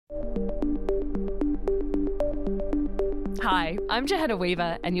Hi, I'm Johanna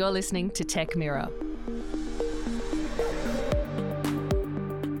Weaver, and you're listening to Tech Mirror.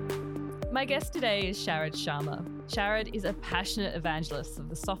 My guest today is Sharad Sharma. Sharad is a passionate evangelist of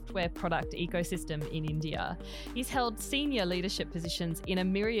the software product ecosystem in India. He's held senior leadership positions in a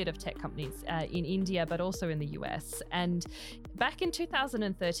myriad of tech companies in India, but also in the US. And back in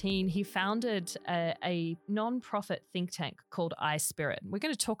 2013, he founded a non-profit think tank called iSpirit. We're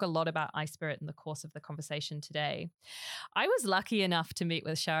going to talk a lot about iSpirit in the course of the conversation today. I was lucky enough to meet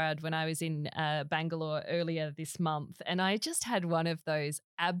with Sharad when I was in Bangalore earlier this month, and I just had one of those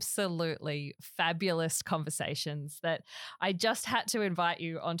absolutely fabulous conversations that I just had to invite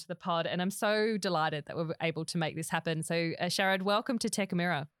you onto the pod, and I'm so delighted that we were able to make this happen. So Sharad, welcome to Tech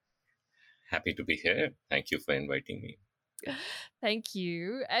Mirror. Happy to be here. Thank you for inviting me. Thank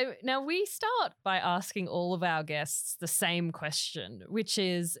you. Now, we start by asking all of our guests the same question, which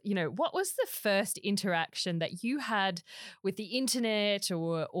is, what was the first interaction that you had with the internet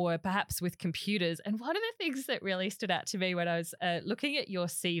or perhaps with computers? And one of the things that really stood out to me when I was looking at your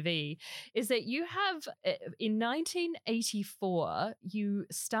CV is that you have, in 1984, you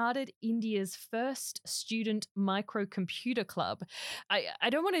started India's first student microcomputer club. I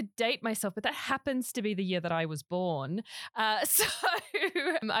don't want to date myself, but that happens to be the year that I was born. So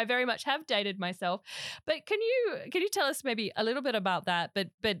I very much have dated myself. But can you tell us maybe a little bit about that?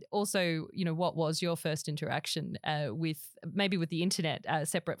 But also, what was your first interaction with the internet,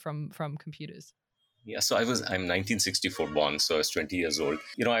 separate from computers? Yeah, so I'm 1964 born, so I was 20 years old.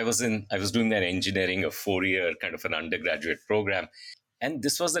 I was doing that engineering, a 4-year kind of an undergraduate program. And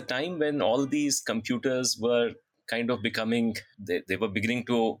this was the time when all these computers were kind of they were beginning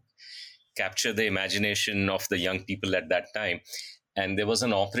to capture the imagination of the young people at that time. And there was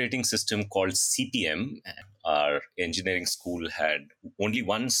an operating system called CP/M. Our engineering school had only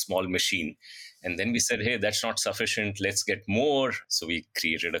one small machine. And then we said, hey, that's not sufficient. Let's get more. So we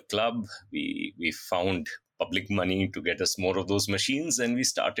created a club. We found public money to get us more of those machines. And we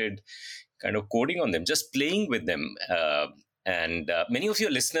started kind of coding on them, just playing with them. And many of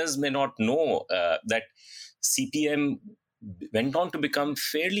your listeners may not know that CP/M went on to become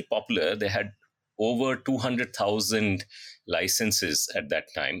fairly popular. They had over 200,000 licenses at that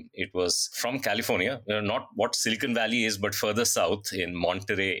time. It was from California, not what Silicon Valley is, but further south in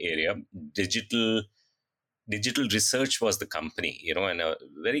Monterey area. Digital Research was the company, and a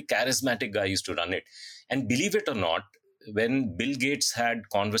very charismatic guy used to run it. And believe it or not, when Bill Gates had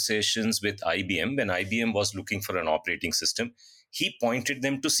conversations with IBM, when IBM was looking for an operating system, he pointed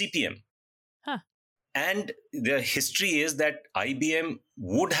them to CP/M. Huh. And the history is that IBM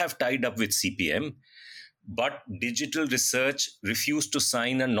would have tied up with CP/M, but Digital Research refused to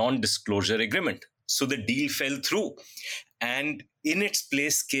sign a non-disclosure agreement. So the deal fell through. And in its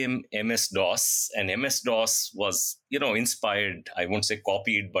place came MS-DOS. And MS-DOS was, inspired, I won't say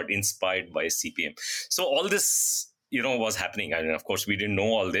copied, but inspired by CP/M. So all this, was happening. I mean, of course, we didn't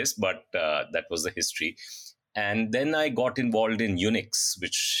know all this, but that was the history. And then I got involved in Unix,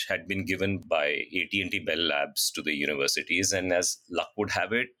 which had been given by AT&T Bell Labs to the universities. And as luck would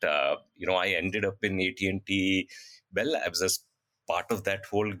have it, I ended up in AT&T Bell Labs as part of that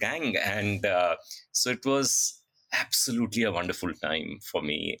whole gang. And so it was absolutely a wonderful time for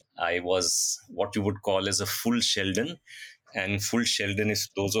me. I was what you would call as a full Sheldon. And full Sheldon is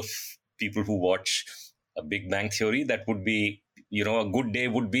those of people who watch a Big Bang Theory. That would be, a good day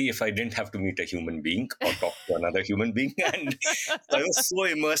would be if I didn't have to meet a human being or talk to another human being. And so I was so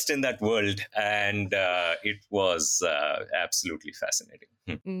immersed in that world. And it was absolutely fascinating.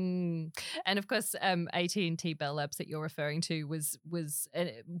 And of course, AT&T Bell Labs that you're referring to was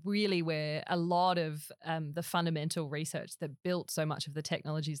really where a lot of the fundamental research that built so much of the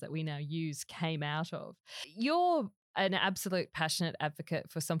technologies that we now use came out of. You're an absolute passionate advocate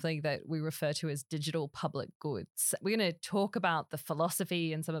for something that we refer to as digital public goods. We're going to talk about the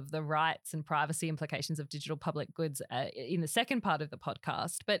philosophy and some of the rights and privacy implications of digital public goods in the second part of the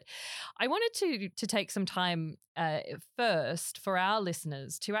podcast. But I wanted to take some time first for our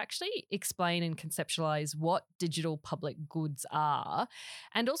listeners to actually explain and conceptualize what digital public goods are,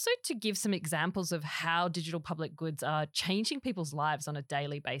 and also to give some examples of how digital public goods are changing people's lives on a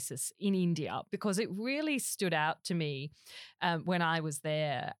daily basis in India, because it really stood out to me when I was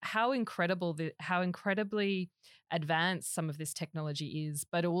there how incredibly advanced some of this technology is,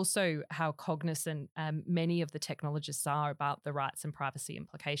 but also how cognizant many of the technologists are about the rights and privacy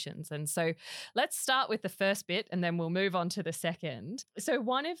implications. And so let's start with the first bit and then we'll move on to the second. So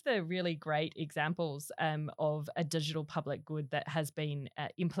one of the really great examples of a digital public good that has been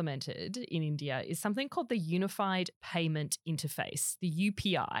implemented in India is something called the Unified Payment Interface, the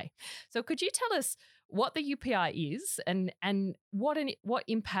UPI. So could you tell us what the UPI is and what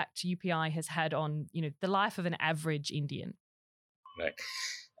impact UPI has had on, the life of an average Indian? Right.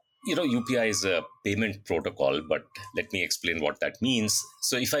 UPI is a payment protocol, but let me explain what that means.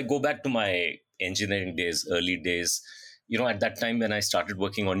 So if I go back to my engineering days, early days, at that time when I started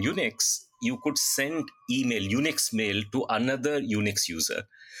working on Unix, you could send Unix mail to another Unix user.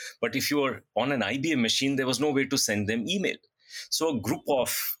 But if you were on an IBM machine, there was no way to send them email. So a group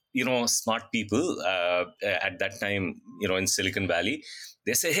of smart people at that time, in Silicon Valley,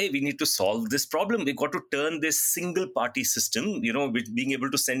 they say, hey, we need to solve this problem. We got to turn this single party system, with being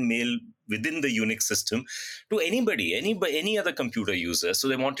able to send mail within the Unix system to anybody, any other computer user. So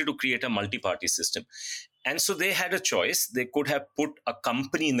they wanted to create a multi-party system. And so they had a choice. They could have put a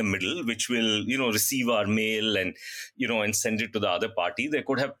company in the middle, which will, receive our mail and, and send it to the other party. They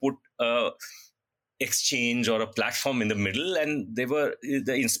could have put exchange or a platform in the middle, and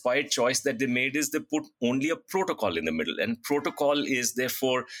the inspired choice that they made is they put only a protocol in the middle, and protocol is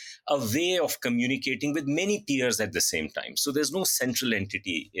therefore a way of communicating with many peers at the same time. So there's no central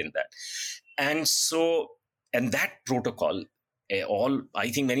entity in that. And that protocol, I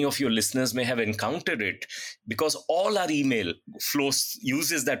think many of your listeners may have encountered it, because all our email flows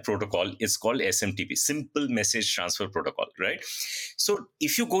uses that protocol. It's called SMTP, Simple Message Transfer Protocol, right? So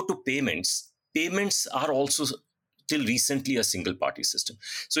if you go to payments are also till recently a single party system.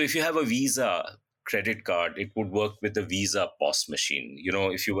 So if you have a Visa credit card, it would work with a Visa POS machine.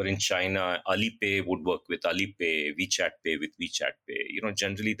 If you were in China, Alipay would work with Alipay, WeChat Pay with WeChat Pay.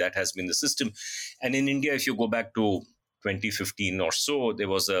 Generally that has been the system. And in India, if you go back to 2015 or so, there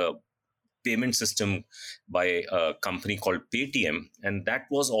was a payment system by a company called Paytm, and that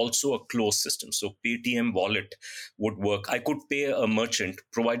was also a closed system. So Paytm wallet would work. I could pay a merchant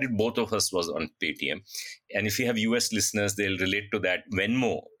provided both of us was on Paytm. And if you have US listeners, they'll relate to that.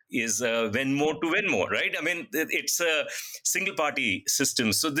 Venmo is Venmo to Venmo, right? I mean, it's a single party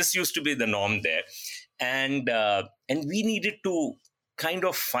system. So this used to be the norm there. And we needed to kind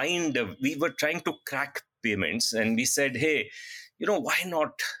of we were trying to crack payments, and we said, hey, why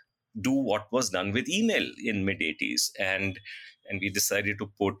not do what was done with email in mid-80s, and we decided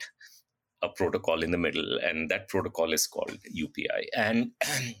to put a protocol in the middle, and that protocol is called UPI. And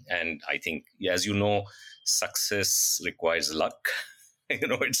I think, as you know, success requires luck.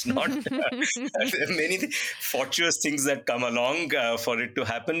 It's not many fortuitous things that come along for it to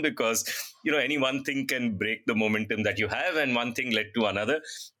happen, because any one thing can break the momentum that you have, and one thing led to another,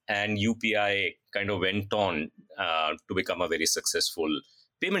 and UPI kind of went on to become a very successful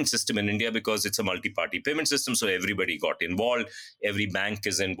payment system in India, because it's a multi-party payment system. So everybody got involved. Every bank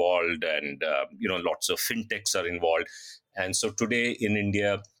is involved, and lots of fintechs are involved. And so today in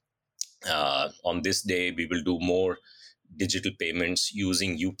India, on this day, we will do more digital payments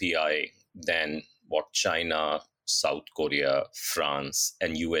using UPI than what China, South Korea, France,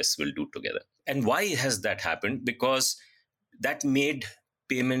 and US will do together. And why has that happened? Because that made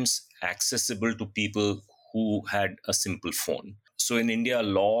payments accessible to people who had a simple phone. So in India, a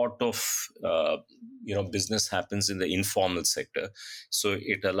lot of business happens in the informal sector. So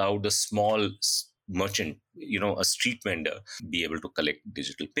it allowed a small merchant, a street vendor, be able to collect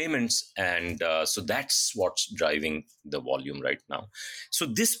digital payments. And so that's what's driving the volume right now. So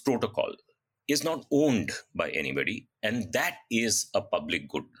this protocol is not owned by anybody, and that is a public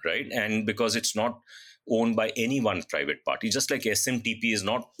good, right? And because it's not owned by any one private party, just like SMTP is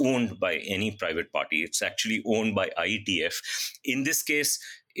not owned by any private party, it's actually owned by IETF. In this case,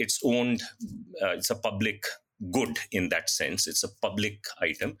 it's owned, it's a public good in that sense. It's a public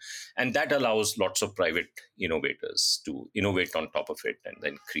item, and that allows lots of private innovators to innovate on top of it and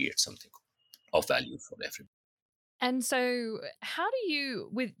then create something of value for everyone. And so how do you,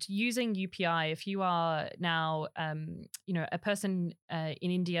 with using UPI, if you are now, a person in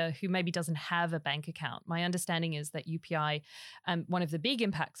India who maybe doesn't have a bank account, my understanding is that UPI, one of the big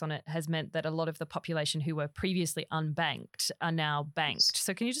impacts on it has meant that a lot of the population who were previously unbanked are now banked.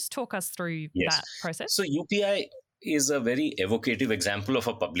 So can you just talk us through that process? So UPI is a very evocative example of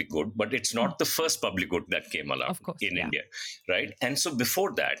a public good, but it's not the first public good that came along in India, right? And so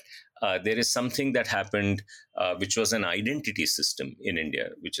before that, there is something that happened, which was an identity system in India,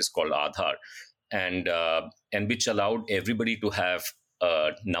 which is called Aadhaar, and which allowed everybody to have a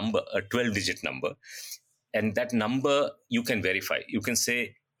number, a 12-digit number. And that number you can verify. You can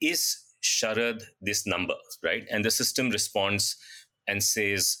say, is Sharad this number, right? And the system responds and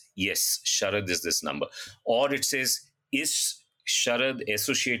says, yes, Sharad is this number. Or it says, is Sharad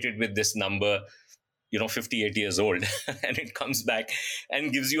associated with this number, 58 years old? And it comes back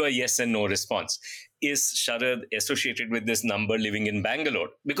and gives you a yes and no response. Is Sharad associated with this number living in Bangalore?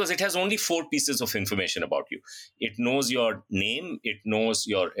 Because it has only 4 pieces of information about you. It knows your name, it knows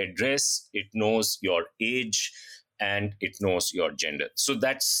your address, it knows your age, and it knows your gender. So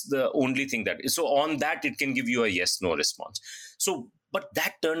that's the only thing so on that, it can give you a yes, no response. So, but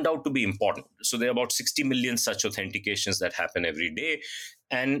that turned out to be important. So there are about 60 million such authentications that happen every day.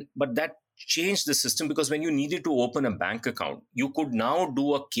 But that changed the system, because when you needed to open a bank account, you could now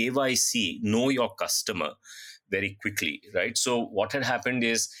do a KYC, know your customer, very quickly, right? So what had happened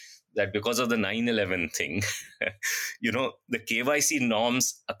is that because of the 9/11 thing, the KYC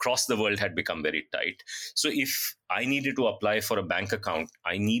norms across the world had become very tight. So if I needed to apply for a bank account,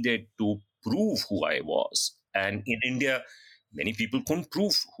 I needed to prove who I was. And in India, many people couldn't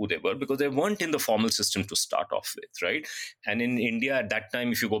prove who they were because they weren't in the formal system to start off with, right? And in India at that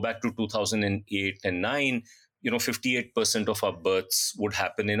time, if you go back to 2008 and 9, 58% of our births would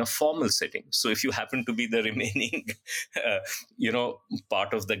happen in a formal setting. So if you happen to be the remaining,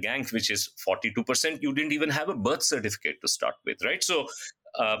 part of the gang, which is 42%, you didn't even have a birth certificate to start with, right? So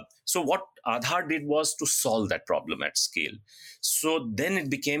what Aadhaar did was to solve that problem at scale. So then it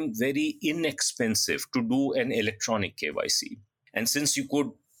became very inexpensive to do an electronic KYC. And since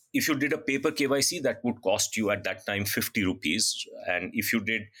if you did a paper KYC, that would cost you at that time 50 rupees. And if you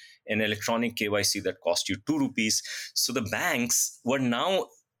did an electronic KYC, that cost you 2 rupees. So the banks were now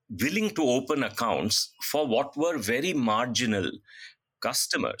willing to open accounts for what were very marginal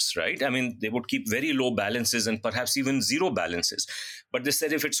customers, right? I mean, they would keep very low balances and perhaps even zero balances. But they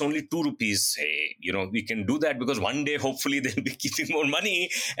said, if it's only 2 rupees, hey, we can do that, because one day, hopefully, they'll be keeping more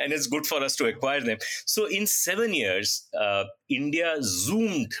money and it's good for us to acquire them. So in 7 years, India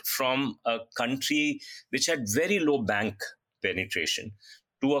zoomed from a country which had very low bank penetration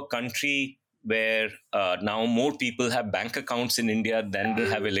to a country where now more people have bank accounts in India than they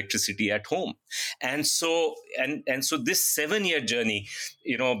have electricity at home. And so this 7-year journey,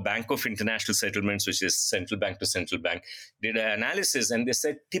 Bank of International Settlements, which is central bank to central bank, did an analysis, and they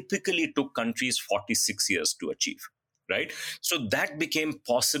said typically it took countries 46 years to achieve. Right? So that became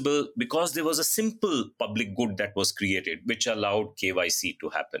possible because there was a simple public good that was created, which allowed KYC to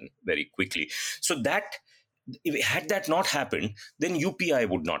happen very quickly. So had that not happened, then UPI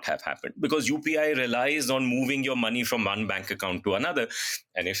would not have happened, because UPI relies on moving your money from one bank account to another.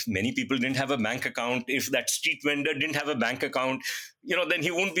 And if many people didn't have a bank account, if that street vendor didn't have a bank account, then he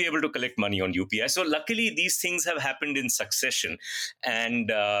won't be able to collect money on UPI. So luckily, these things have happened in succession,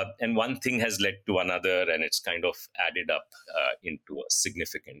 and one thing has led to another, and it's kind of added up into a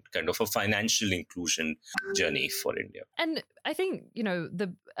significant kind of a financial inclusion journey for India. And I think,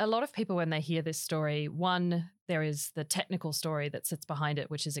 a lot of people, when they hear this story, one, there is the technical story that sits behind it,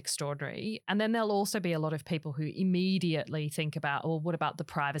 which is extraordinary. And then there'll also be a lot of people who immediately think about, well, what about the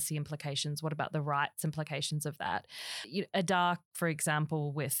privacy implications? What about the rights implications of that? Aadhaar, for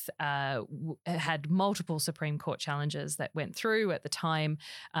example, had multiple Supreme Court challenges that went through at the time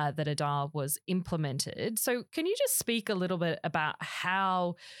that Aadhaar was implemented. So can you just speak a little bit about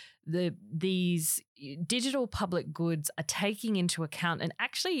how these digital public goods are taking into account and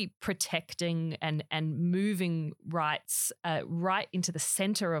actually protecting and moving rights right into the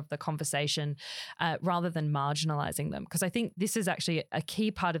center of the conversation rather than marginalizing them? Because I think this is actually a key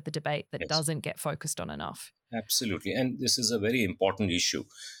part of the debate that doesn't get focused on enough. Absolutely. And this is a very important issue.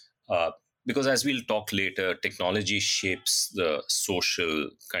 Because as we'll talk later, technology shapes the social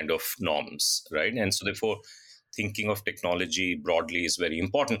kind of norms, right? And so therefore, thinking of technology broadly is very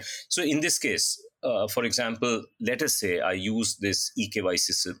important. So in this case, for example, let us say I use this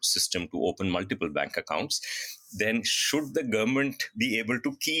eKYC system to open multiple bank accounts. Then should the government be able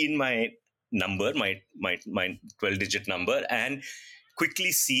to key in my number, my 12-digit number, and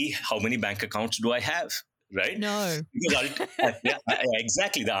quickly see how many bank accounts do I have? Right? No.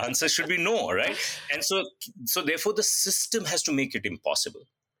 Exactly. The answer should be no, right? And so therefore, the system has to make it impossible.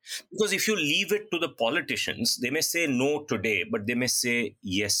 Because if you leave it to the politicians, they may say no today, but they may say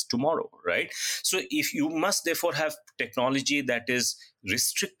yes tomorrow, right? So if you must therefore have technology that is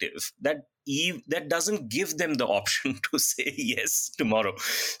restrictive, that doesn't give them the option to say yes tomorrow.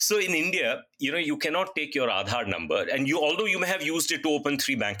 So in India, you cannot take your Aadhaar number, and although you may have used it to open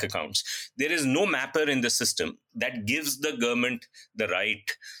 3 bank accounts, there is no mapper in the system that gives the government the right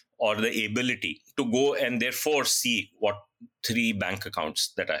or the ability to go and therefore see what 3 bank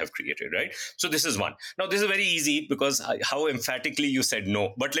accounts that I have created, right? So this is one. Now, this is very easy because how emphatically you said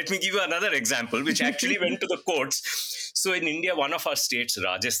no. But let me give you another example, which actually went to the courts. So in India, one of our states,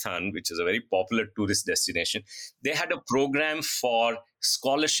 Rajasthan, which is a very popular tourist destination, they had a program for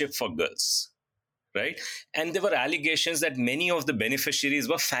scholarship for girls, right? And there were allegations that many of the beneficiaries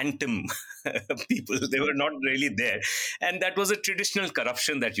were phantom people. They were not really there. And that was a traditional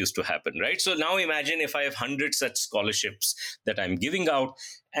corruption that used to happen, right? So now imagine if I have 100 such scholarships that I'm giving out,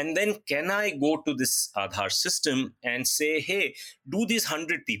 and then can I go to this Aadhaar system and say, hey, do these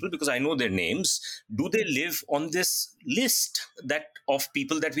 100 people, because I know their names, do they live on this list that of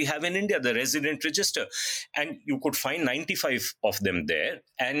people that we have in India, the resident register? And you could find 95 of them there.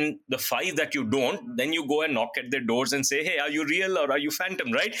 And the 5 that you don't, then you go and knock at their doors and say, hey, are you real or are you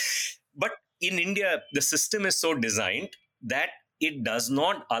phantom, right? But in India, the system is so designed that it does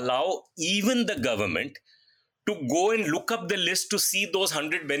not allow even the government to go and look up the list to see those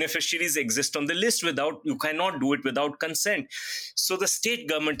 100 beneficiaries exist on the list. You cannot do it without consent. So the state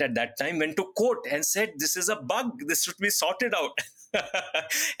government at that time went to court and said, this is a bug, this should be sorted out.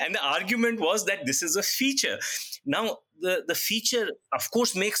 And the argument was that this is a feature. Now, the feature, of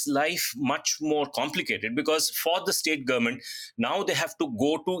course, makes life much more complicated, because for the state government, now they have to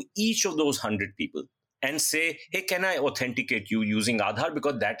go to each of those 100 people and say, hey, can I authenticate you using Aadhaar?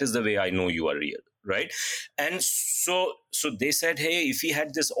 Because that is the way I know you are real, right? And so they said, hey, if we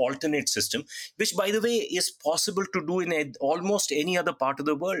had this alternate system, which, by the way, is possible to do in almost any other part of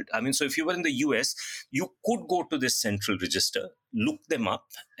the world. I mean, so if you were in the US, you could go to this central register, look them up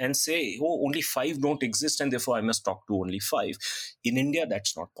and say, oh, only 5 don't exist, and therefore I must talk to only 5. In India,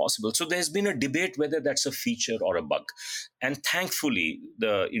 that's not possible. So there's been a debate whether that's a feature or a bug. And thankfully,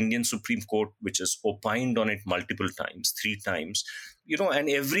 the Indian Supreme Court, which has opined on it multiple times, 3 times, and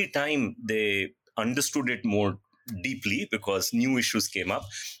every time they understood it more deeply because new issues came up,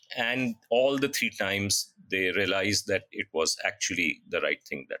 and all the 3 times they realized that it was actually the right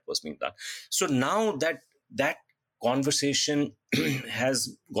thing that was being done. So now that conversation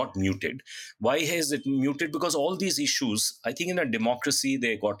has got muted. Why has it muted? Because all these issues, I think in a democracy,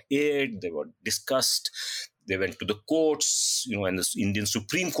 they got aired, they were discussed, they went to the courts, and the Indian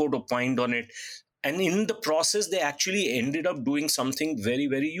Supreme Court opined on it. And in the process, they actually ended up doing something very,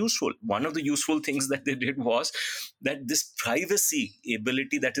 very useful. One of the useful things that they did was that this privacy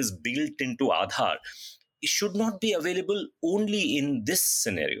ability that is built into Aadhaar, it should not be available only in this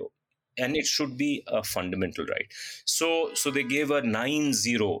scenario. And it should be a fundamental right. So they gave a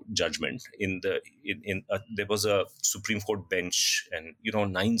 9-0 judgment there was a Supreme Court bench, and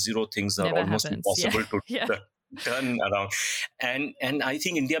 9-0 things are Never almost happens. impossible Yeah. to turn around. And I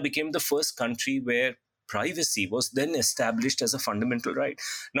think India became the first country where privacy was then established as a fundamental right.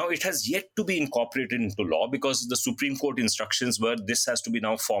 Now, it has yet to be incorporated into law, because the Supreme Court instructions were this has to be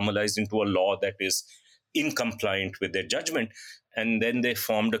now formalized into a law that is in compliant with their judgment. And then they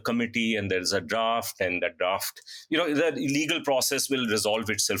formed a committee, and there's a draft, and that draft, the legal process will resolve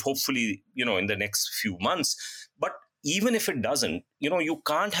itself, hopefully, in the next few months. But even if it doesn't, you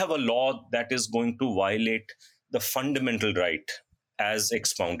can't have a law that is going to violate the fundamental right as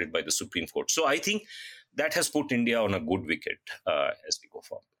expounded by the Supreme Court. So I think that has put India on a good wicket as we go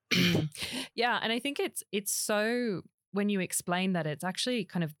forward. Yeah, and I think it's so, when you explain that, it's actually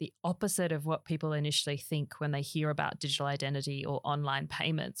kind of the opposite of what people initially think when they hear about digital identity or online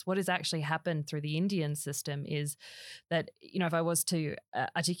payments. What has actually happened through the Indian system is that, if I was to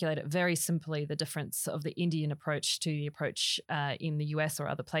articulate it very simply, the difference of the Indian approach to the approach in the US or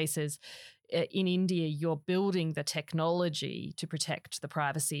other places, in India, you're building the technology to protect the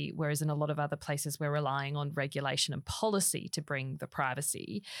privacy, whereas in a lot of other places, we're relying on regulation and policy to bring the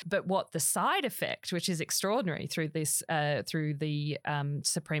privacy. But what the side effect, which is extraordinary through this, through the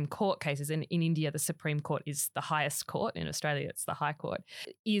Supreme Court cases, in India, the Supreme Court is the highest court. In Australia, it's the High Court,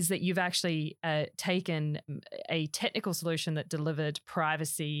 is that you've actually taken a technical solution that delivered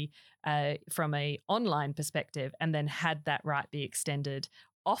privacy from an online perspective, and then had that right be extended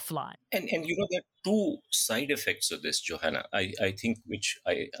offline. And there are 2 side effects of this, Johanna, I think, which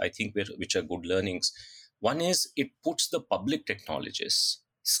are good learnings. One is it puts the public technologists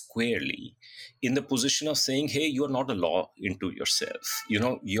squarely in the position of saying, hey, you're not a law into yourself.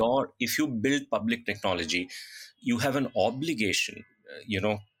 If you build public technology, you have an obligation,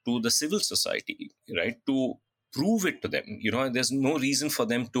 to the civil society, right, to prove it to them. There's no reason for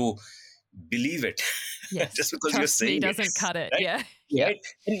them to believe it. Yes. Just because you're Trust me saying doesn't it, cut it. right? Yeah. Yeah.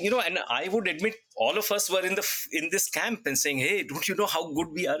 Right. And I would admit all of us were in this camp and saying, hey, don't you know how good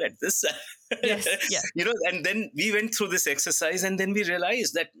we are at this? Yes. Yeah. And then we went through this exercise, and then we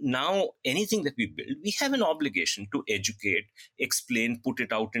realized that now anything that we build, we have an obligation to educate, explain, put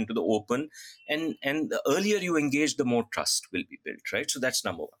it out into the open. And the earlier you engage, the more trust will be built, right? So that's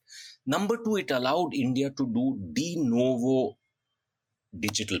number one. Number two, it allowed India to do de novo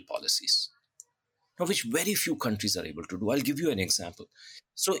digital policies, which very few countries are able to do. I'll give you an example.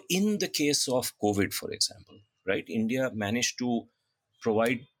 So in the case of COVID, for example, right, India managed to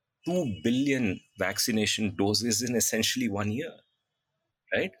provide 2 billion vaccination doses in essentially 1 year,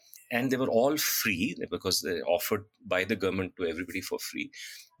 right? And they were all free because they're offered by the government to everybody for free.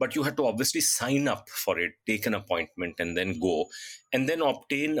 But you had to obviously sign up for it, take an appointment, and then go, and then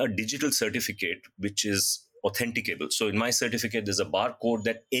obtain a digital certificate, which is authenticable. So in my certificate, there's a barcode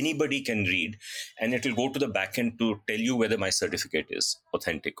that anybody can read, and it will go to the backend to tell you whether my certificate is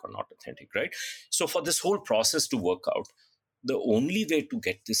authentic or not authentic, right? So for this whole process to work out, the only way to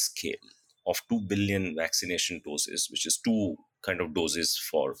get this scale of 2 billion vaccination doses, which is two kind of doses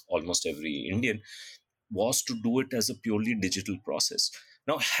for almost every Indian, was to do it as a purely digital process.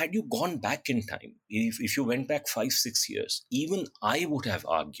 Now, had you gone back in time, if you went back 5-6 years, even I would have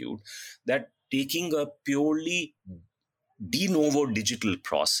argued that taking a purely de novo digital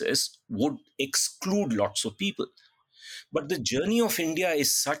process would exclude lots of people. But the journey of India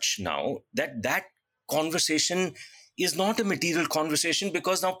is such now that conversation is not a material conversation,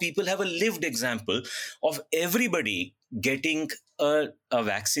 because now people have a lived example of everybody getting a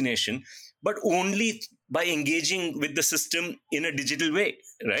vaccination, but only by engaging with the system in a digital way,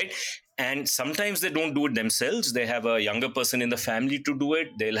 right? And sometimes they don't do it themselves. They have a younger person in the family to do it.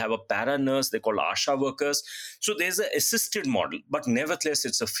 They'll have a para nurse. They call ASHA workers. So there's an assisted model, but nevertheless,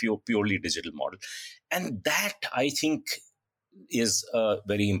 it's a purely digital model. And that, I think, is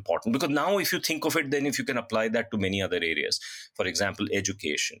very important, because now if you think of it, then if you can apply that to many other areas, for example,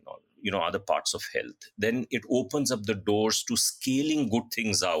 education or other parts of health, then it opens up the doors to scaling good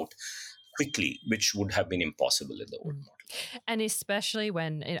things out quickly, which would have been impossible in the old model. And especially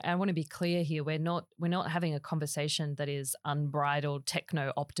when, I want to be clear here, we're not having a conversation that is unbridled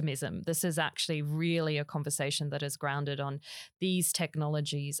techno optimism. This is actually really a conversation that is grounded on these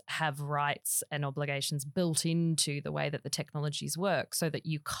technologies have rights and obligations built into the way that the technologies work, so that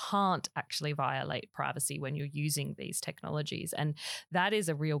you can't actually violate privacy when you're using these technologies. And that is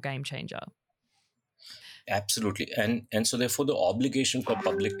a real game changer. Absolutely. And so therefore the obligation for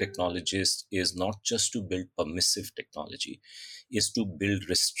public technologists is not just to build permissive technology, is to build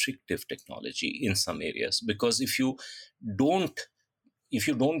restrictive technology in some areas. Because if you don't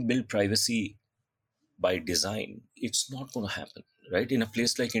build privacy by design, it's not going to happen, right? In a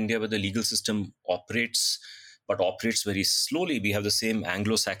place like India, where the legal system operates very slowly. We have the same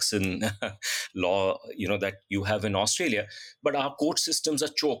Anglo-Saxon law, that you have in Australia, but our court systems are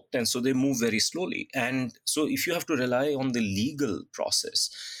choked, and so they move very slowly. And so if you have to rely on the legal process,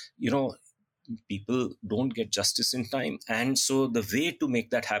 people don't get justice in time. And so the way to make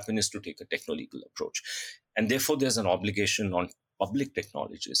that happen is to take a techno-legal approach. And therefore, there's an obligation on public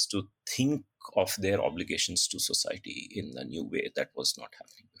technologists to think of their obligations to society in a new way that was not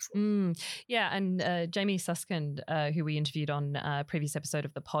happening before. Yeah, and Jamie Susskind, who we interviewed on a previous episode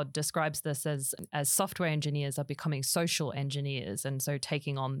of the pod, describes this as software engineers are becoming social engineers, and so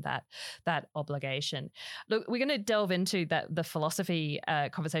taking on that obligation. Look, we're going to delve into the philosophy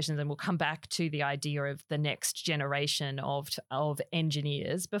conversations, and we'll come back to the idea of the next generation of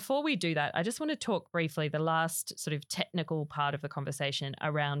engineers. Before we do that, I just want to talk briefly the last sort of technical part of the conversation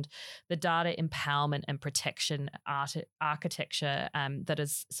around the data empowerment and protection architecture that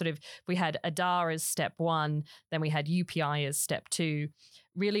is sort of, we had ADAR as step one, then we had UPI as step two.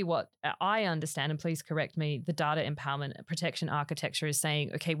 Really what I understand, and please correct me, the data empowerment and protection architecture is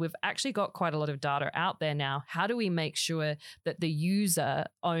saying, okay, we've actually got quite a lot of data out there now. How do we make sure that the user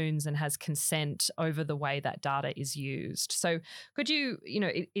owns and has consent over the way that data is used? So could you,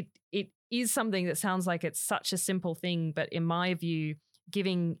 it is something that sounds like it's such a simple thing, but in my view,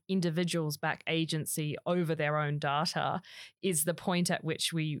 giving individuals back agency over their own data is the point at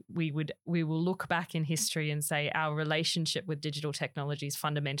which we will look back in history and say our relationship with digital technologies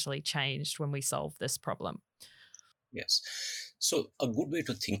fundamentally changed when we solved this problem. Yes. So a good way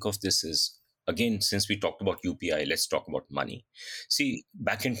to think of this is, again, since we talked about UPI, let's talk about money. See,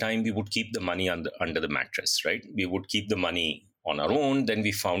 back in time, we would keep the money under the mattress, right? We would keep the money on our own. Then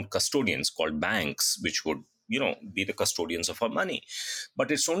we found custodians called banks, which would be the custodians of our money.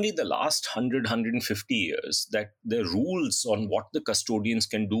 But it's only the last 150 years that the rules on what the custodians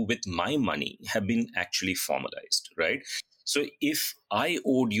can do with my money have been actually formalized, right? So if I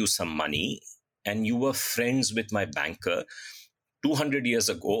owed you some money and you were friends with my banker 200 years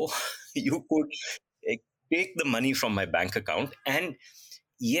ago, you could eh, take the money from my bank account. And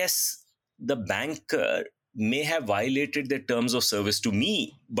yes, the banker may have violated their terms of service to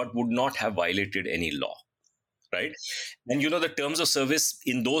me, but would not have violated any law, right? And the terms of service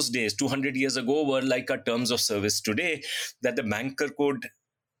in those days, 200 years ago, were like our terms of service today, that the banker could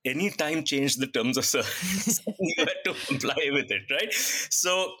anytime change the terms of service. You had to comply with it, right?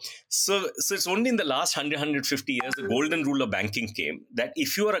 So it's only in the last 150 years the golden rule of banking came, that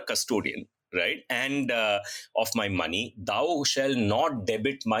if you are a custodian, right, and of my money, thou shall not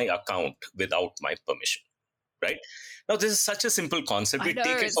debit my account without my permission, right? Now, this is such a simple concept. I know,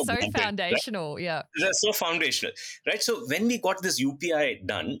 take it it's for so granted, foundational. right? Yeah. They're so foundational, right? So when we got this UPI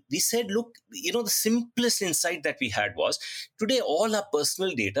done, we said, look, the simplest insight that we had was, today all our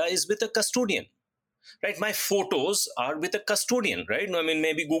personal data is with a custodian, right? My photos are with a custodian, right? I mean,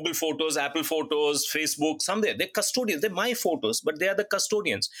 maybe Google Photos, Apple Photos, Facebook, somewhere. They're custodians. They're my photos, but they are the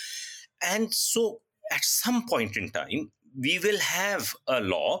custodians. And so at some point in time, we will have a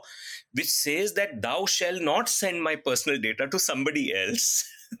law which says that thou shall not send my personal data to somebody else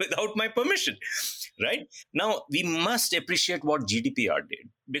without my permission, right? Now, we must appreciate what GDPR did,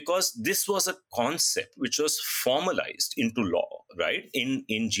 because this was a concept which was formalized into law, right, in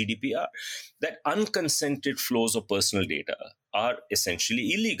GDPR, that unconsented flows of personal data are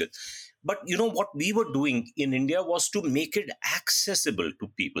essentially illegal. But what we were doing in India was to make it accessible to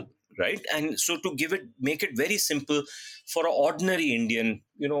people, right? And so to make it very simple for an ordinary Indian,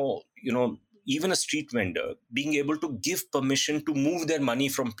 even a street vendor, being able to give permission to move their money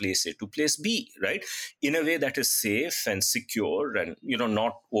from place A to place B, right, in a way that is safe and secure and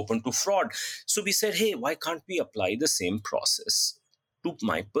not open to fraud. So we said, hey, why can't we apply the same process to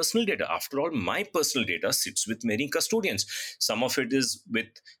my personal data? After all, my personal data sits with many custodians. Some of it is with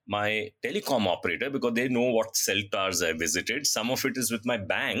my telecom operator because they know what cell towers I visited. Some of it is with my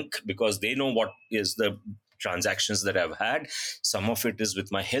bank because they know what is the transactions that I've had. Some of it is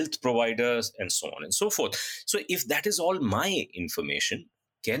with my health providers, and so on and so forth. So if that is all my information,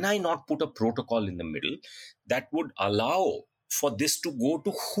 can I not put a protocol in the middle that would allow for this to go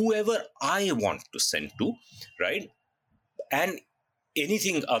to whoever I want to send to, right? And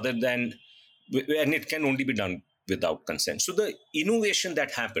anything other than, and it can only be done without consent. So the innovation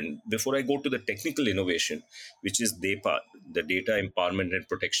that happened, before I go to the technical innovation, which is DEPA, the Data Empowerment and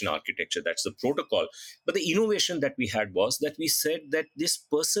Protection Architecture, that's the protocol. But the innovation that we had was that we said that this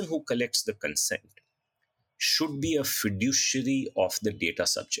person who collects the consent should be a fiduciary of the data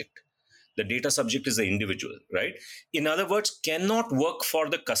subject. The data subject is the individual, right? In other words, cannot work for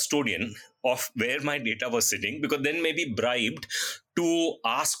the custodian of where my data was sitting, because then may be bribed to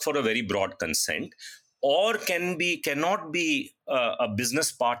ask for a very broad consent, or cannot be a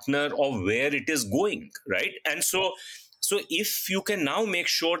business partner of where it is going, right? And so if you can now make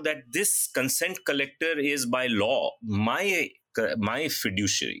sure that this consent collector is by law my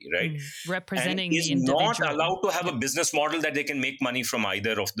fiduciary, right? Representing and is the individual. not allowed to have a business model that they can make money from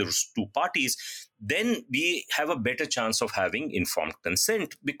either of those two parties, then we have a better chance of having informed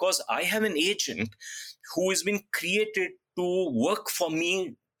consent, because I have an agent who has been created to work for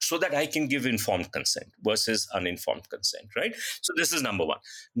me so that I can give informed consent versus uninformed consent, right? So this is number one.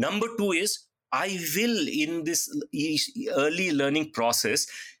 Number two is, I will, in this early learning process,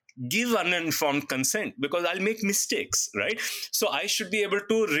 give uninformed consent, because I'll make mistakes, right? So I should be able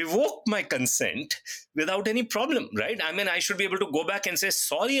to revoke my consent without any problem, right? I mean, I should be able to go back and say,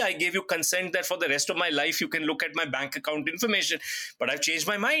 sorry, I gave you consent that for the rest of my life you can look at my bank account information, but I've changed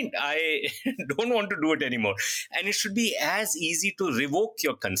my mind. I don't want to do it anymore. And it should be as easy to revoke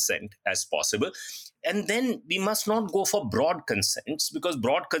your consent as possible. And then we must not go for broad consents, because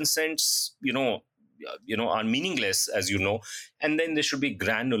broad consents, are meaningless, as you know, and then they should be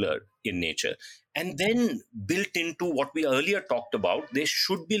granular in nature. And then built into what we earlier talked about, there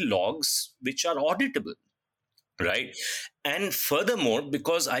should be logs which are auditable, right? And furthermore,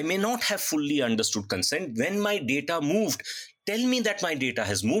 because I may not have fully understood consent, when my data moved, tell me that my data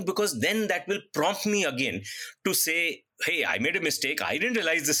has moved, because then that will prompt me again to say, hey, I made a mistake. I didn't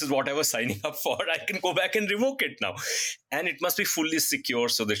realize this is what I was signing up for. I can go back and revoke it now. And it must be fully secure,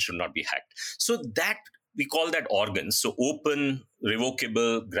 so that it should not be hacked. So that, we call that organs. So open,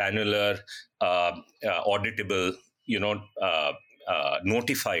 revocable, granular, auditable,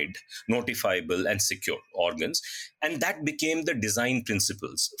 notifiable, and secure organs. And that became the design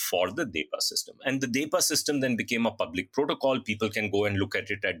principles for the DEPA system. And the DEPA system then became a public protocol. People can go and look at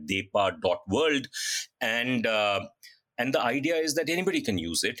it at depa.world. And and the idea is that anybody can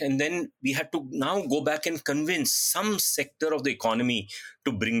use it. And then we had to now go back and convince some sector of the economy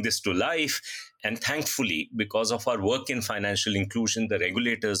to bring this to life. And thankfully, because of our work in financial inclusion, the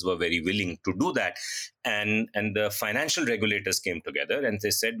regulators were very willing to do that. And the financial regulators came together and they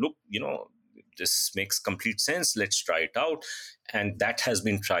said, look, this makes complete sense. Let's try it out. And that has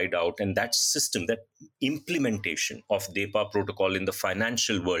been tried out. And that system, that implementation of DEPA protocol in the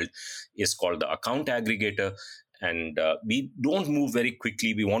financial world is called the account aggregator. And we don't move very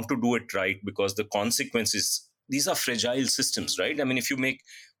quickly. We want to do it right because the consequences, these are fragile systems, right? I mean, if you make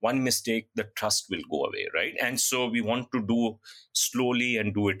one mistake, the trust will go away, right? And so we want to do slowly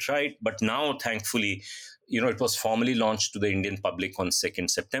and do it right. But now, thankfully, it was formally launched to the Indian public on 2nd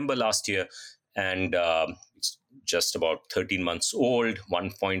September last year. And it's just about 13 months old.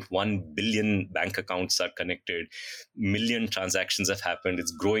 1.1 billion bank accounts are connected. Million transactions have happened.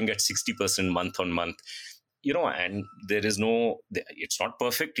 It's growing at 60% month on month. And it's not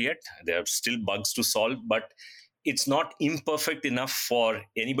perfect yet. There are still bugs to solve, but it's not imperfect enough for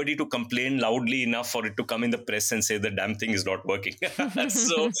anybody to complain loudly enough for it to come in the press and say the damn thing is not working. If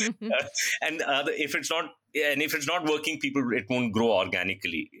it's not working, it won't grow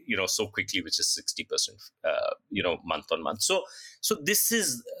organically, so quickly, which is 60%, month on month. So this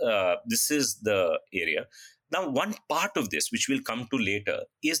is the area. Now, one part of this, which we'll come to later,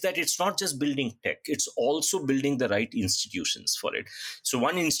 is that it's not just building tech, it's also building the right institutions for it. So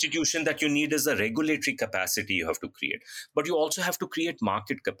one institution that you need is a regulatory capacity you have to create, but you also have to create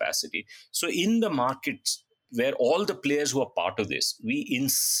market capacity. So in the markets where all the players who are part of this, we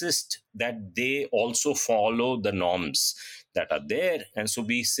insist that they also follow the norms that are there. And so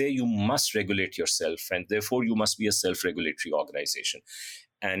we say you must regulate yourself, and therefore you must be a self-regulatory organization.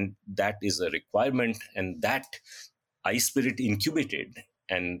 And that is a requirement, and that iSpirit incubated,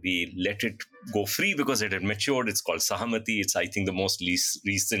 and we let it go free because it had matured. It's called Sahamati. It's, I think, the most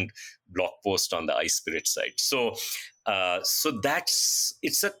recent blog post on the iSpirit site. So as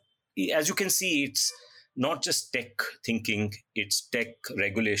you can see, it's not just tech thinking, it's tech,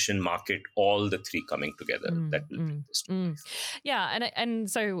 regulation, market, all the three coming together. That will bring this to life. Yeah. And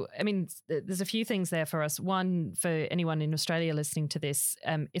so, I mean, there's a few things there for us. One, for anyone in Australia listening to this,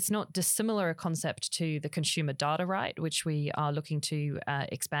 it's not dissimilar a concept to the consumer data right, which we are looking to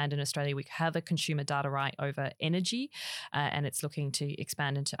expand in Australia. We have a consumer data right over energy, and it's looking to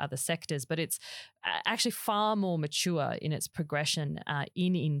expand into other sectors, but it's actually far more mature in its progression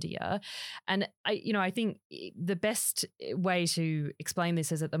in India. And I think the best way to explain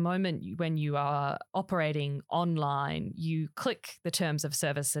this is, at the moment when you are operating online, you click the terms of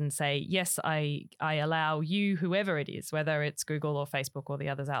service and say, yes, I allow you, whoever it is, whether it's Google or Facebook or the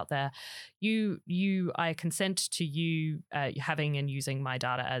others out there, I consent to you having and using my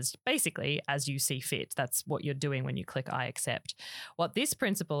data as basically as you see fit. That's what you're doing when you click I accept. What this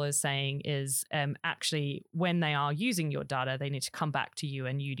principle is saying is actually, when they are using your data, they need to come back to you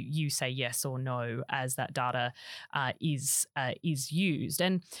and you say yes or no as that data is used.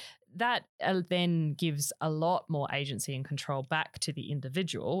 And that then gives a lot more agency and control back to the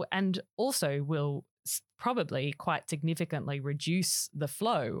individual, and also will probably quite significantly reduce the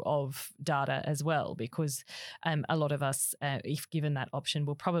flow of data as well, because a lot of us, if given that option,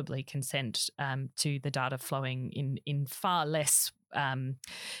 will probably consent to the data flowing in far less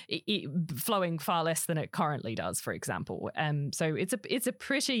flowing far less than it currently does, for example. So it's a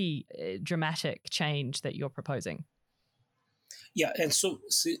pretty dramatic change that you're proposing. Yeah, and so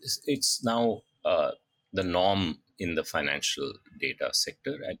it's now the norm in the financial data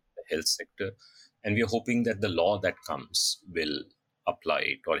sector and the health sector, and we are hoping that the law that comes will apply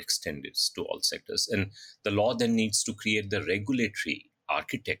it or extend it to all sectors. And the law then needs to create the regulatory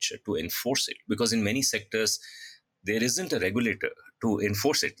architecture to enforce it, because in many sectors there isn't a regulator to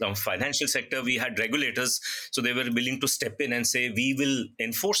enforce it. Now, financial sector, we had regulators, so they were willing to step in and say, we will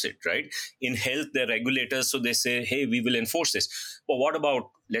enforce it, right? In health, they're regulators, so they say, hey, we will enforce this. But what about,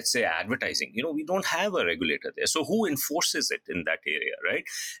 let's say, advertising? We don't have a regulator there. So who enforces it in that area, right?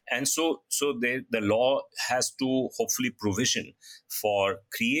 And so the law has to hopefully provision for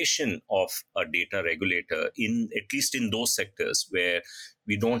creation of a data regulator, in at least in those sectors where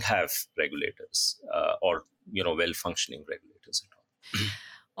we don't have regulators or well-functioning regulators at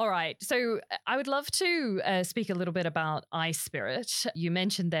all. All right. So I would love to speak a little bit about iSpirit. You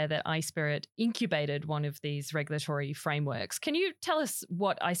mentioned there that iSpirit incubated one of these regulatory frameworks. Can you tell us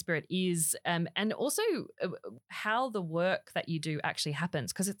what iSpirit is, and also how the work that you do actually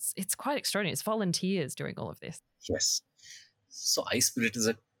happens? Because it's quite extraordinary. It's volunteers doing all of this. Yes. So iSpirit is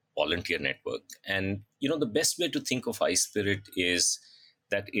a volunteer network. And, the best way to think of iSpirit is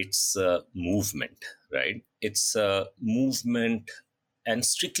that it's a movement, right? It's a movement. And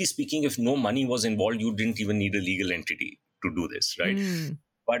strictly speaking, if no money was involved, you didn't even need a legal entity to do this, right?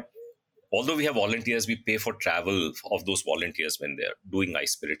 But although we have volunteers, we pay for travel of those volunteers when they're doing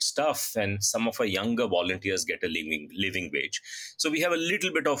iSpirit stuff. And some of our younger volunteers get a living wage. So we have a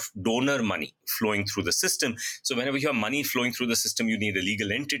little bit of donor money flowing through the system. So whenever you have money flowing through the system, you need a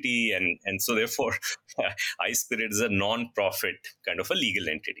legal entity. And so therefore, iSpirit is a non-profit kind of a legal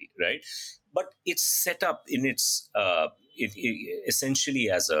entity, right? But it's set up in its essentially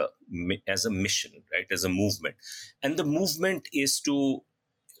as a mission, right? As a movement. And the movement is to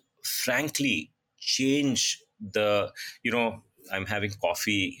frankly change I'm having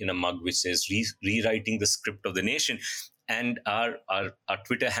coffee in a mug which says rewriting the script of the nation, and our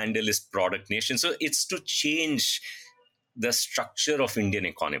Twitter handle is Product Nation. So it's to change the structure of Indian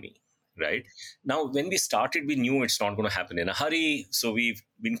economy, right? Now, when we started, we knew it's not going to happen in a hurry. So we've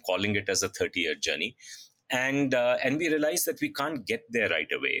been calling it as a 30-year journey. And we realized that we can't get there right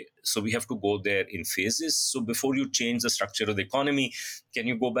away. So we have to go there in phases. So before you change the structure of the economy, can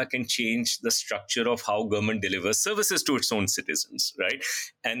you go back and change the structure of how government delivers services to its own citizens, right?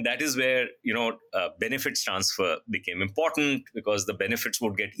 And that is where, benefits transfer became important, because the benefits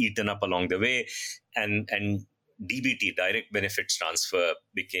would get eaten up along the way. And DBT, direct benefits transfer,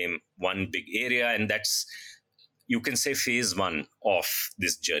 became one big area. And that's, you can say, phase one of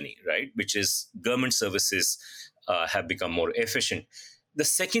this journey, right? Which is government services have become more efficient. The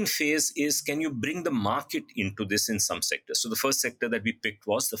second phase is, can you bring the market into this in some sectors? So the first sector that we picked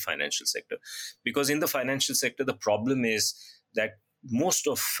was the financial sector, because in the financial sector, the problem is that most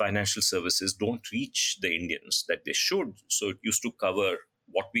of financial services don't reach the Indians that they should. So it used to cover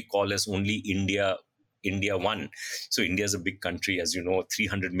what we call as only India 1. So India is a big country, as you know,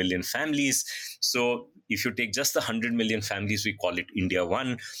 300 million families. So if you take just the 100 million families, we call it India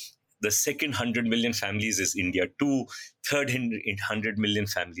 1. The second 100 million families is India 2. Third 100 million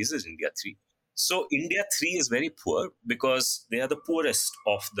families is India 3. So India 3 is very poor because they are the poorest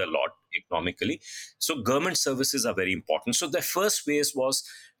of the lot economically. So government services are very important. So the first phase was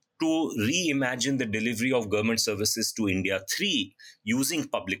to reimagine the delivery of government services to India 3 using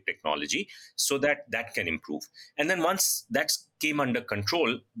public technology so that can improve. And then once that came under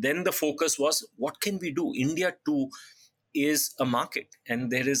control, then the focus was, what can we do? India 2 is a market. And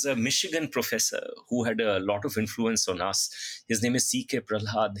there is a Michigan professor who had a lot of influence on us. His name is C.K.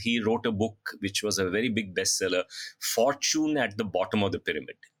 Prahalad. He wrote a book which was a very big bestseller, Fortune at the Bottom of the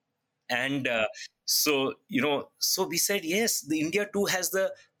Pyramid. And so we said, yes, the India 2 has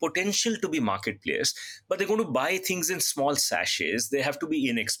the potential to be market players, but they're going to buy things in small sachets. They have to be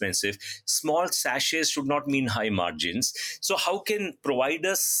inexpensive. Small sachets should not mean high margins. So how can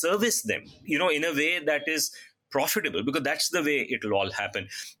providers service them, in a way that is profitable? Because that's the way it'll all happen.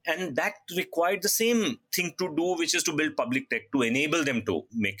 And that required the same thing to do, which is to build public tech to enable them to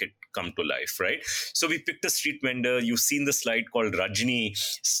make it come to life, right? So we picked a street vendor. You've seen the slide called Rajni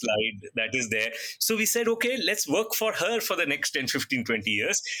slide that is there. So we said, okay, let's work for her for the next 10, 15, 20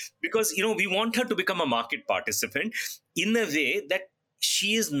 years, because, we want her to become a market participant in a way that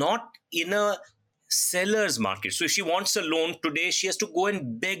she is not in a seller's market. So if she wants a loan today, she has to go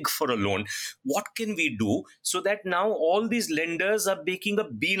and beg for a loan. What can we do so that now all these lenders are making a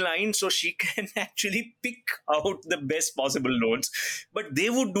beeline so she can actually pick out the best possible loans? But they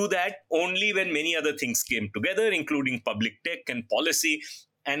would do that only when many other things came together, including public tech and policy.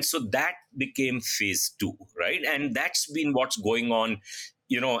 And so that became phase 2, right? And that's been what's going on,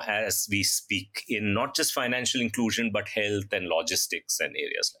 as we speak, in not just financial inclusion, but health and logistics and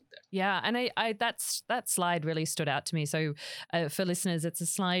areas like that. Yeah, and that slide really stood out to me. So for listeners, it's a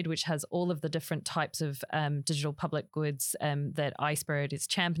slide which has all of the different types of digital public goods that iSpirit is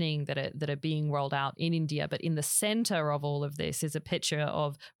championing that are being rolled out in India. But in the center of all of this is a picture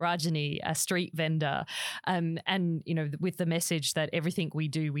of Rajni, a street vendor, and with the message that everything we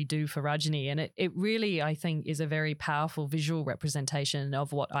do for Rajni. And it really, I think, is a very powerful visual representation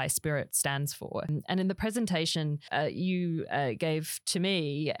of what iSpirit stands for. And in the presentation you gave to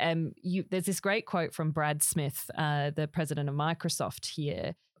me, there's this great quote from Brad Smith, the president of Microsoft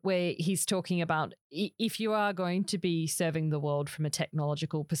here, where he's talking about if you are going to be serving the world from a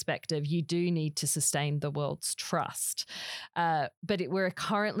technological perspective, you do need to sustain the world's trust. But we're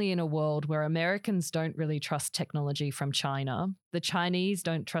currently in a world where Americans don't really trust technology from China. The Chinese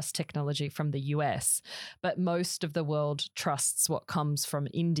don't trust technology from the US, but most of the world trusts what comes from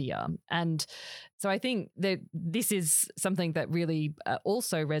India. And so I think that this is something that really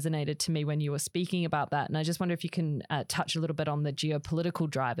also resonated to me when you were speaking about that. And I just wonder if you can touch a little bit on the geopolitical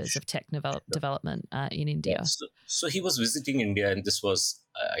drivers of tech development in India. Yeah, so he was visiting India, and this was,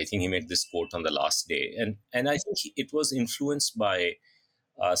 I think he made this quote on the last day. And I think it was influenced by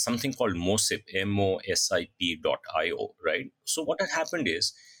something called MOSIP, MOSIP.io, right? So what had happened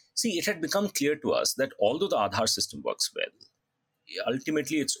is, see, it had become clear to us that although the Aadhaar system works well,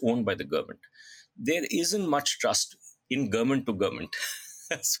 ultimately it's owned by the government. There isn't much trust in government to government.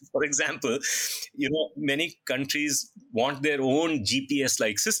 So for example, many countries want their own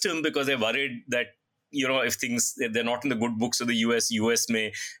GPS-like system because they're worried that, if they're not in the good books of the US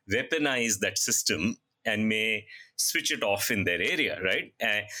may weaponize that system and may switch it off in their area, right?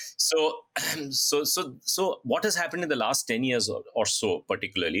 So what has happened in the last 10 years or so,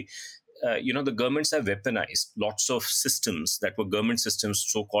 particularly, the governments have weaponized lots of systems that were government systems,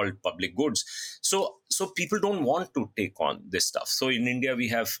 so-called public goods. So people don't want to take on this stuff. So in India, we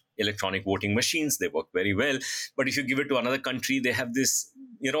have electronic voting machines. They work very well. But if you give it to another country, they have this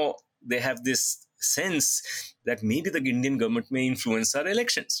sense that maybe the Indian government may influence our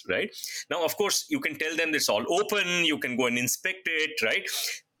elections, right? Now, of course, you can tell them it's all open. You can go and inspect it, right?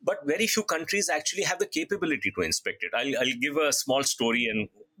 But very few countries actually have the capability to inspect it. I'll give a small story, and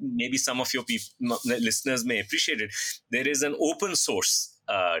maybe some of your listeners may appreciate it. There is an open source,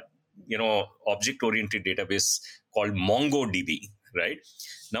 object-oriented database called MongoDB, right?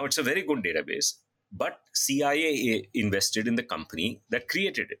 Now, it's a very good database, but CIA invested in the company that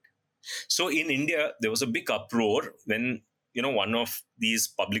created it. So in India, there was a big uproar when one of these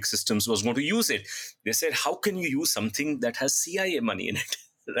public systems was going to use it. They said, how can you use something that has CIA money in it?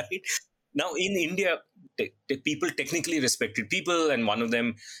 Right? Now, in India, people, technically respected people, and one of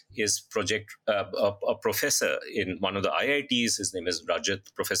them is a professor in one of the IITs. His name is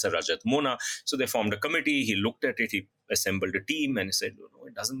Professor Rajat Mona. So they formed a committee. He looked at it. He assembled a team and he said, no,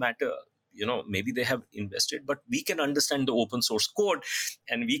 it doesn't matter. Maybe they have invested, but we can understand the open source code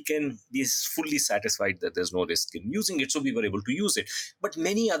and we can be fully satisfied that there's no risk in using it. So we were able to use it. But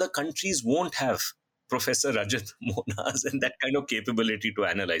many other countries won't have Professor Rajat Mona's and that kind of capability to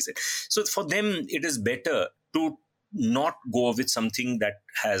analyze it. So for them, it is better to not go with something that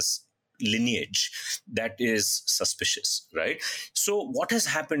has lineage that is suspicious, right? So what has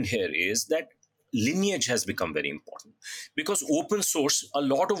happened here is that lineage has become very important because a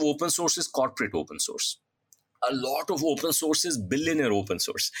lot of open source is corporate open source. A lot of open source is billionaire open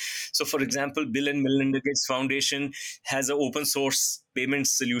source. So, for example, Bill and Melinda Gates Foundation has an open source payment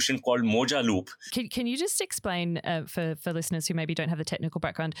solution called Moja Loop. Can you just explain for listeners who maybe don't have the technical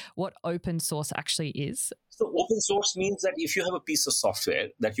background what open source actually is? So, open source means that if you have a piece of software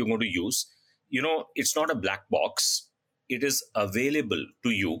that you're going to use, it's not a black box. It is available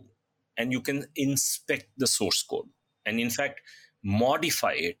to you and you can inspect the source code and, in fact,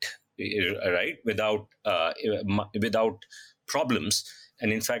 modify it, right, without problems.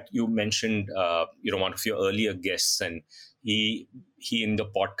 And in fact, you mentioned, one of your earlier guests, and he in the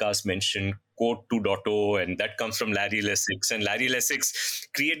podcast mentioned Code 2.0, and that comes from Larry Lessig. And Larry Lessig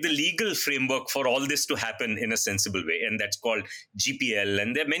created the legal framework for all this to happen in a sensible way, and that's called GPL.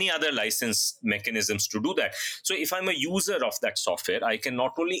 And there are many other license mechanisms to do that. So if I'm a user of that software, I can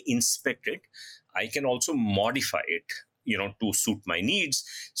not only inspect it, I can also modify it, to suit my needs.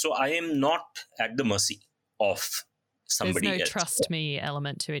 So I am not at the mercy of somebody else. There's no trust me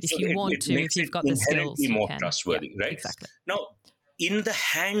element to it. If you want to, if you've got the skills, you more can. Trustworthy, right? Exactly. Now, in the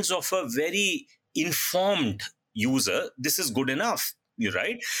hands of a very informed user, this is good enough,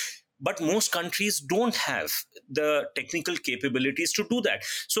 right? But most countries don't have the technical capabilities to do that.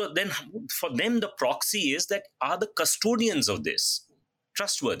 So then for them, the proxy is that are the custodians of this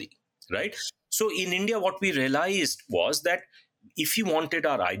trustworthy, right? So in India, what we realized was that if you wanted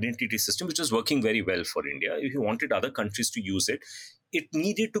our identity system, which was working very well for India, if you wanted other countries to use it, it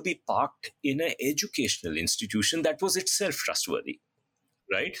needed to be parked in an educational institution that was itself trustworthy,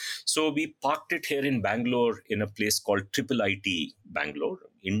 right? So we parked it here in Bangalore in a place called IIIT Bangalore,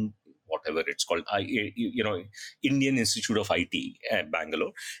 in whatever it's called, Indian Institute of IT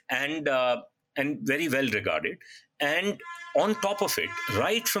Bangalore, and very well regarded. And on top of it,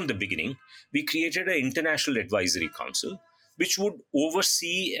 right from the beginning, we created an international advisory council which would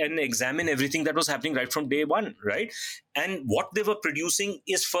oversee and examine everything that was happening right from day one, right? And what they were producing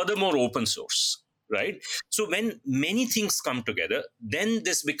is furthermore open source, right? So when many things come together, then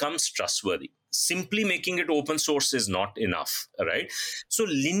this becomes trustworthy. Simply making it open source is not enough, right? So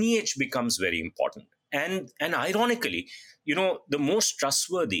lineage becomes very important. And ironically, the most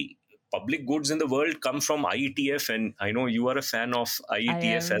trustworthy public goods in the world come from IETF, and I know you are a fan of I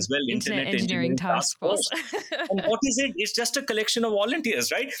IETF as am well, Internet Internet Engineering Engineering Task Task Force. Force. And what is it? It's just a collection of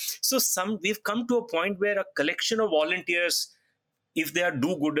volunteers, right? So we've come to a point where a collection of volunteers, if they are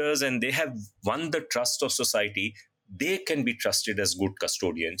do-gooders and they have won the trust of society, they can be trusted as good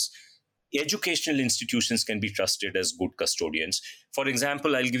custodians. Educational institutions can be trusted as good custodians. For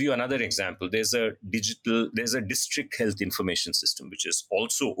example, I'll give you another example. There's a district health information system, which is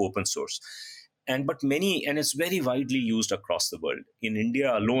also open source. And it's very widely used across the world. In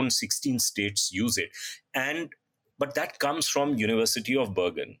India alone, 16 states use it. But that comes from University of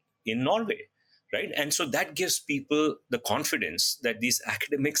Bergen in Norway, right? And so that gives people the confidence that these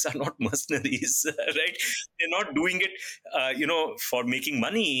academics are not mercenaries, right? They're not doing it, for making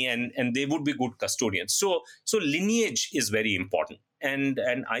money, and they would be good custodians. So lineage is very important. And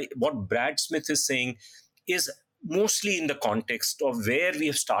what Brad Smith is saying is mostly in the context of where we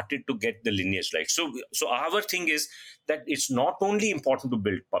have started to get the lineage right. So our thing is that it's not only important to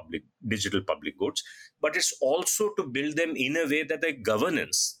build digital public goods, but it's also to build them in a way that their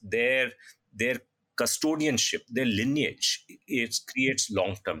governance, their custodianship, their lineage, it creates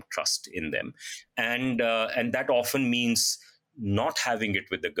long-term trust in them. And that often means not having it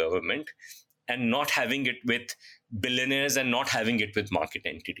with the government, and not having it with billionaires, and not having it with market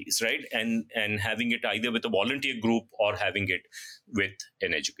entities, right? And having it either with a volunteer group or having it with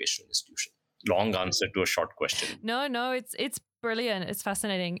an educational institution. Long answer to a short question. No, it's brilliant. It's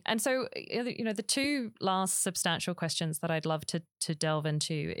fascinating. And so, the two last substantial questions that I'd love to delve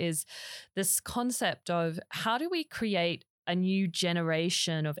into is this concept of how do we create a new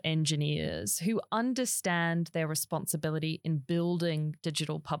generation of engineers who understand their responsibility in building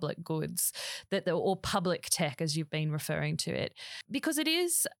digital public goods, or public tech, as you've been referring to it, because it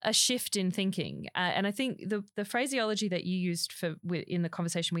is a shift in thinking. And I think the phraseology that you used in the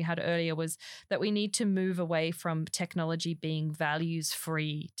conversation we had earlier was that we need to move away from technology being values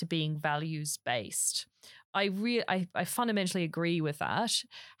free to being values based. I fundamentally agree with that.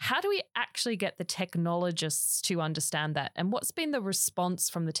 How do we actually get the technologists to understand that? And what's been the response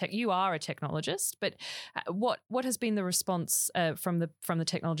from the tech? You are a technologist, but what has been the response from the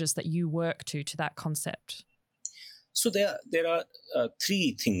technologists that you work to that concept? So there are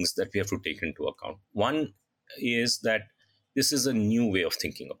three things that we have to take into account. One is that this is a new way of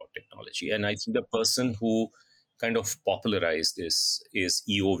thinking about technology, and I think the person who kind of popularized this is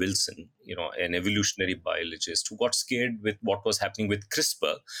E.O. Wilson, an evolutionary biologist who got scared with what was happening with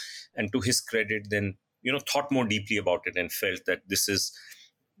CRISPR, and to his credit, then thought more deeply about it and felt that this is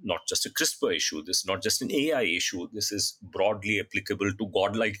not just a CRISPR issue, this is not just an AI issue, this is broadly applicable to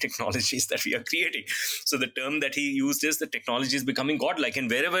godlike technologies that we are creating. So the term that he used is the technology is becoming godlike, and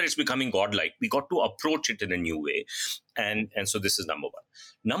wherever it's becoming godlike, we got to approach it in a new way. And so this is number one.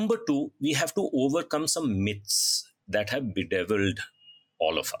 Number two, we have to overcome some myths that have bedeviled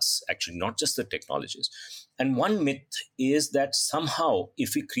all of us, actually, not just the technologies. And one myth is that somehow,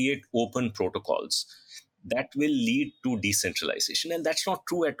 if we create open protocols, that will lead to decentralization, and that's not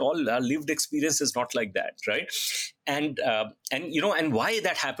true at all. Our lived experience is not like that, right? And why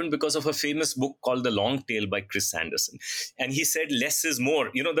that happened, because of a famous book called The Long Tail by Chris Sanderson, and he said less is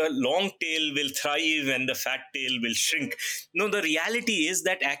more. The long tail will thrive and the fat tail will shrink. No, the reality is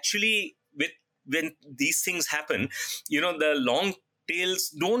that actually, when these things happen, the long tails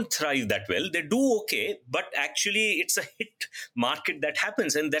don't thrive that well. They do okay, but actually it's a hit market that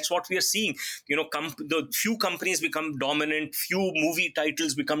happens, and that's what we are seeing. The few companies become dominant, few movie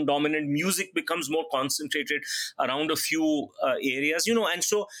titles become dominant, music becomes more concentrated around a few areas, and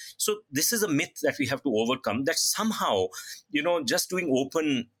so this is a myth that we have to overcome, that somehow, just doing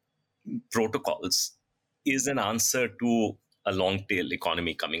open protocols is an answer to a long tail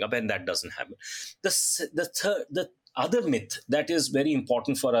economy coming up, and that doesn't happen. The other myth that is very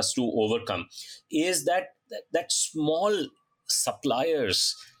important for us to overcome is that small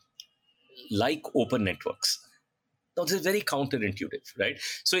suppliers like open networks. Now, this is very counterintuitive, right?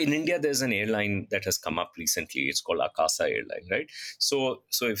 So in India, there's an airline that has come up recently. It's called Akasa Airline, right? So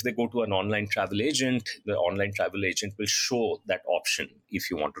if they go to an online travel agent, the online travel agent will show that option if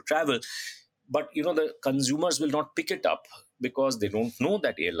you want to travel. But, the consumers will not pick it up because they don't know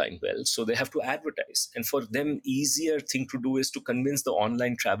that airline well. So they have to advertise. And for them, easier thing to do is to convince the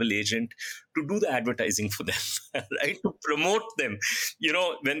online travel agent to do the advertising for them, right? To promote them.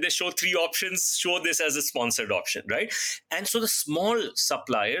 When they show 3 options, show this as a sponsored option, right? And so the small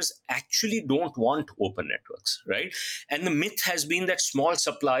suppliers actually don't want open networks, right? And the myth has been that small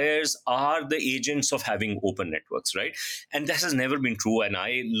suppliers are the agents of having open networks, right? And that has never been true. And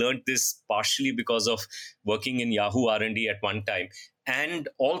I learned this partially because of working in Yahoo R&D at one time, and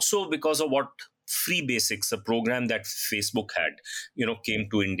also because of what Free Basics, a program that Facebook had, came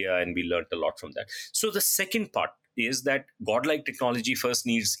to India, and we learned a lot from that. So the second part is that godlike technology first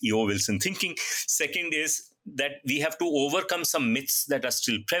needs E.O. Wilson thinking. Second is that we have to overcome some myths that are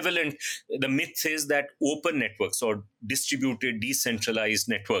still prevalent. The myth is that open networks or distributed, decentralized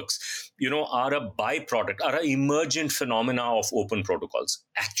networks, are a byproduct, are an emergent phenomena of open protocols.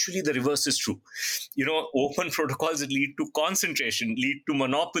 Actually, the reverse is true. Open protocols lead to concentration, lead to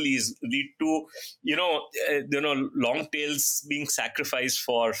monopolies, lead to, long tails being sacrificed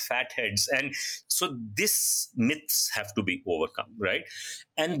for fat heads. And so these myths have to be overcome, right?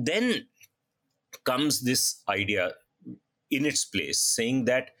 And then comes this idea in its place, saying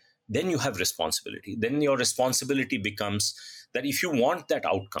that then you have responsibility. Then your responsibility becomes that if you want that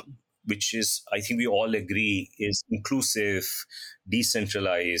outcome, which is, I think we all agree, is inclusive,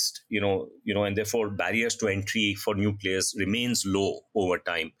 decentralized, and therefore barriers to entry for new players remains low over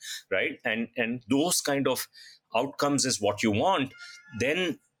time, right? And those kind of outcomes is what you want.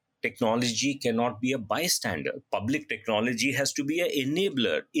 Then technology cannot be a bystander. Public technology has to be an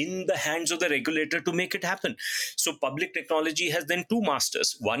enabler in the hands of the regulator to make it happen. So public technology has then 2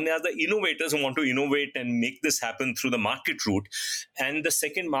 masters. One are the innovators who want to innovate and make this happen through the market route. And the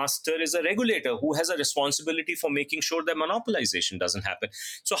second master is a regulator who has a responsibility for making sure that monopolization doesn't happen.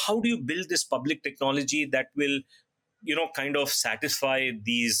 So how do you build this public technology that will, kind of satisfy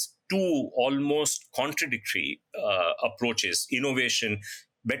these 2 almost contradictory approaches: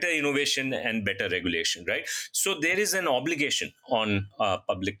 better innovation and better regulation, right? So there is an obligation on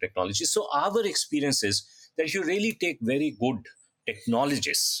public technology. So our experience is that if you really take very good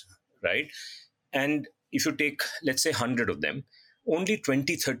technologists, right? And if you take, let's say, 100 of them, only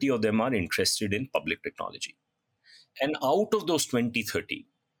 20, 30 of them are interested in public technology. And out of those 20, 30,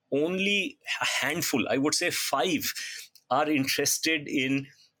 only a handful, I would say 5, are interested in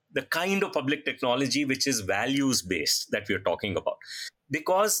the kind of public technology which is values-based that we are talking about.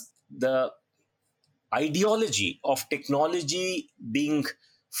 Because the ideology of technology being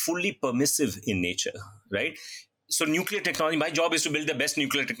fully permissive in nature, right? So nuclear technology, my job is to build the best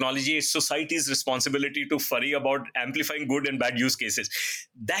nuclear technology. It's society's responsibility to worry about amplifying good and bad use cases.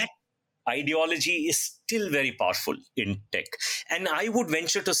 That ideology is still very powerful in tech. And I would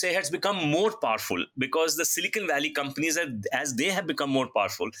venture to say has become more powerful because the Silicon Valley companies, as they have become more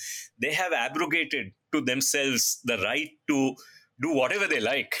powerful, they have abrogated to themselves the right to do whatever they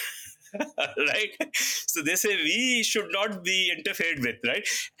like. Right? So they say we should not be interfered with, right?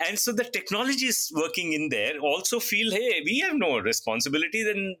 And so the technologies working in there also feel, hey, we have no responsibility,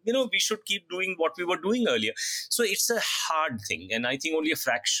 then, we should keep doing what we were doing earlier. So it's a hard thing. And I think only a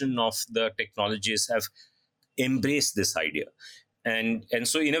fraction of the technologies have embraced this idea. And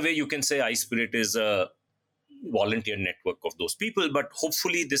so in a way, you can say iSpirit is a volunteer network of those people, but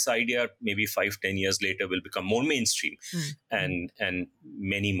hopefully this idea maybe 5-10 years later will become more mainstream and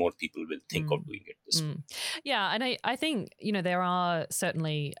many more people will think of doing it this way. Yeah, and I think there are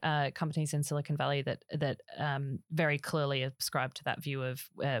certainly companies in Silicon Valley that very clearly ascribe to that view of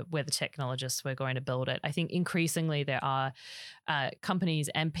where the technologists were going to build it. I think increasingly there are companies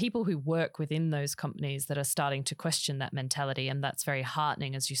and people who work within those companies that are starting to question that mentality, and that's very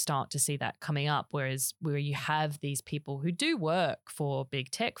heartening as you start to see that coming up, whereas where you have these people who do work for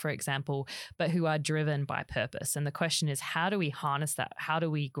big tech, for example, but who are driven by purpose. And the question is, how do we harness that? How do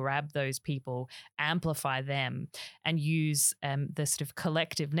we grab those people, amplify them, and use the sort of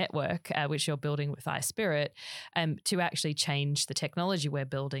collective network, which you're building with iSpirit, to actually change the technology we're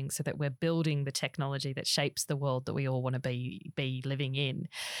building so that we're building the technology that shapes the world that we all want to be living in.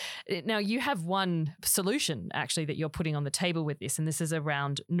 Now, you have one solution actually that you're putting on the table with this, and this is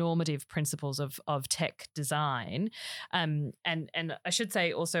around normative principles of tech design. And I should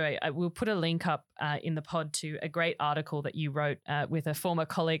say also, I will put a link up in the pod to a great article that you wrote with a former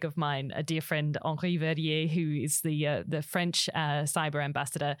colleague of mine, a dear friend, Henri Verdier, who is the French cyber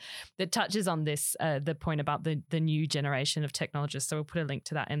ambassador, that touches on this, the point about the new generation of technologists. So we'll put a link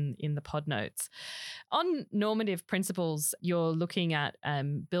to that in the pod notes. On normative principles, you're looking at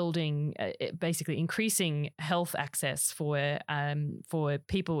building, basically increasing health access for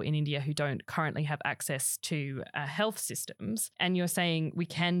people in India who don't currently have access to health systems. And you're saying we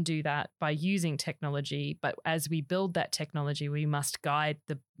can do that by using technology, but as we build that technology, we must guide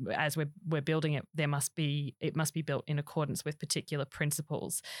as we're building it, it must be built in accordance with particular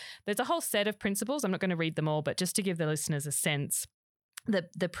principles. There's a whole set of principles. I'm not going to read them all, but just to give the listeners a sense,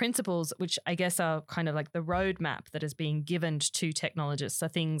 the principles, which I guess are kind of like the roadmap that is being given to technologists, are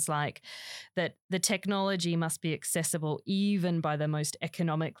things like that the technology must be accessible even by the most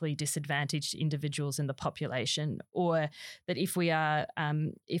economically disadvantaged individuals in the population, or that if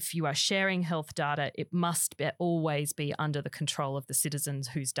you are sharing health data, it must always be under the control of the citizens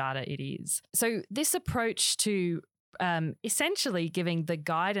whose data it is. So this approach to essentially giving the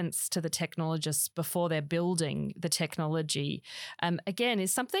guidance to the technologists before they're building the technology, again,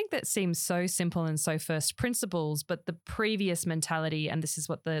 is something that seems so simple and so first principles, but the previous mentality, and this is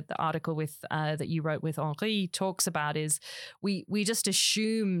what the article that you wrote with Henri talks about, is we just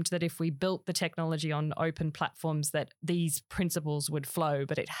assumed that if we built the technology on open platforms that these principles would flow,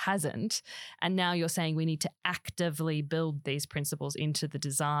 but it hasn't. And now you're saying we need to actively build these principles into the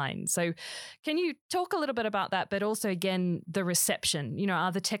design. So can you talk a little bit about that, but also, again, the reception?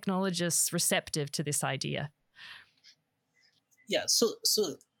 Are the technologists receptive to this idea? Yeah. So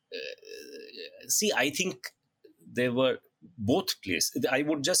see, I think there were both places. I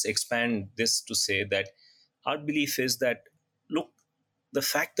would just expand this to say that our belief is that, look, the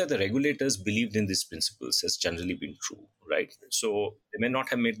fact that the regulators believed in these principles has generally been true, right? So they may not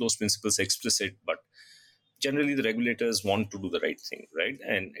have made those principles explicit, but generally the regulators want to do the right thing, right?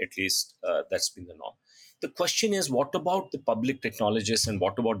 And at least that's been the norm. The question is, what about the public technologists and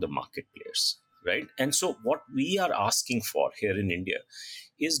what about the market players, right? And so what we are asking for here in India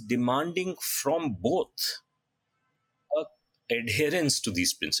is demanding from both adherence to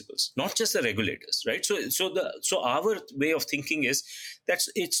these principles, not just the regulators, right? So our way of thinking is that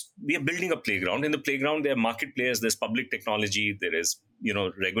we are building a playground. In the playground, there are market players, there's public technology, there is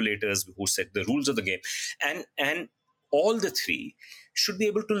regulators who set the rules of the game, and all the three should be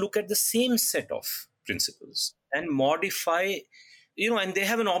able to look at the same set of principles and modify. And they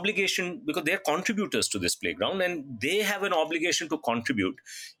have an obligation, because they're contributors to this playground, and they have an obligation to contribute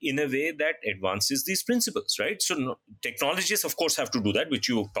in a way that advances these principles, right? So technologists, of course, have to do that, which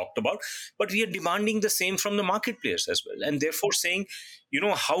you talked about, but we are demanding the same from the market players as well. And therefore saying,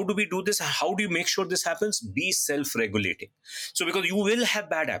 how do we do this? How do you make sure this happens? Be self-regulating. So because you will have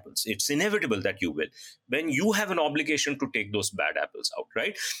bad apples, it's inevitable that you will, when you have an obligation to take those bad apples out,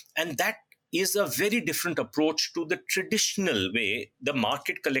 right? And that is a very different approach to the traditional way the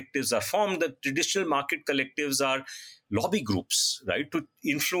market collectives are formed. The traditional market collectives are lobby groups, right, to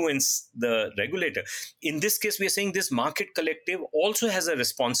influence the regulator. In this case, we are saying this market collective also has a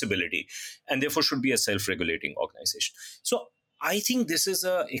responsibility and therefore should be a self-regulating organization. So I think this is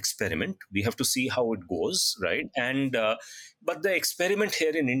an experiment. We have to see how it goes, right? And but the experiment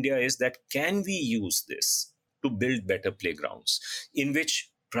here in India is that, can we use this to build better playgrounds in which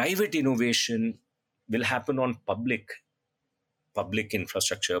private innovation will happen on public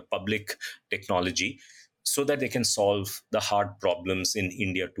infrastructure, public technology, so that they can solve the hard problems in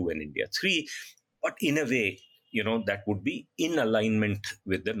India 2 and India 3, but in a way, that would be in alignment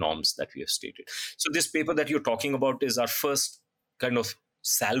with the norms that we have stated. So this paper that you're talking about is our first kind of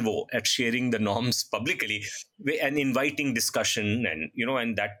salvo at sharing the norms publicly and inviting discussion,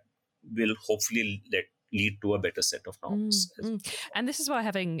 and that will hopefully lead to a better set of norms. And this is why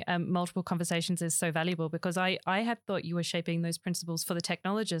having multiple conversations is so valuable, because I had thought you were shaping those principles for the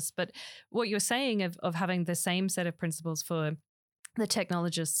technologists, but what you're saying of having the same set of principles for the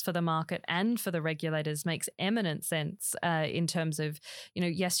technologists, for the market, and for the regulators makes eminent sense in terms of,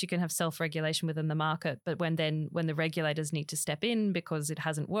 yes, you can have self-regulation within the market, but when the regulators need to step in because it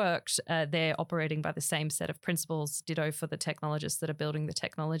hasn't worked, they're operating by the same set of principles, ditto for the technologists that are building the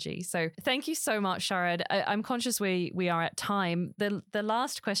technology. So thank you so much, Sharad. I'm conscious we are at time. The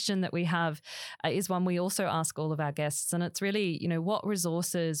last question that we have is one we also ask all of our guests, and it's really, what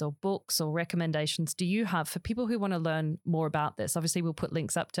resources or books or recommendations do you have for people who want to learn more about this? Obviously, we'll put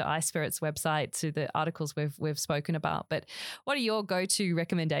links up to iSpirit's website, to the articles we've spoken about. But what are your go-to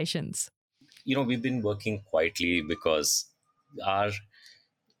recommendations? We've been working quietly because our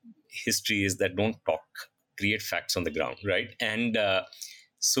history is that don't talk, create facts on the ground, right? And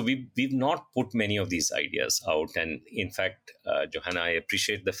so we've not put many of these ideas out. And in fact, Johanna, I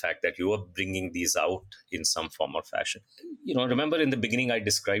appreciate the fact that you are bringing these out in some form or fashion. Remember in the beginning, I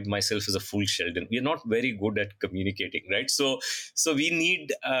described myself as a full Sheldon. We are not very good at communicating, right? So we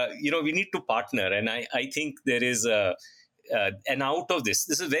need, we need to partner. And I think there is and out of this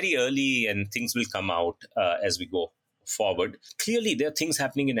is very early, and things will come out as we go forward. Clearly, there are things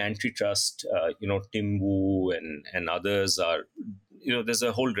happening in antitrust. Tim Wu and others are, there's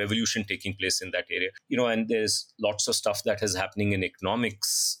a whole revolution taking place in that area, and there's lots of stuff that is happening in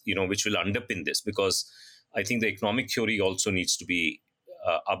economics, which will underpin this, because I think the economic theory also needs to be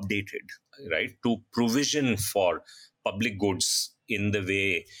updated, right, to provision for public goods in the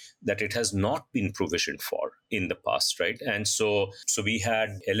way that it has not been provisioned for in the past, right? And so we had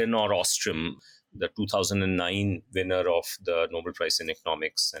Elinor Ostrom, the 2009 winner of the Nobel Prize in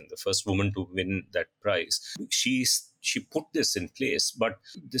Economics and the first woman to win that prize. She put this in place, but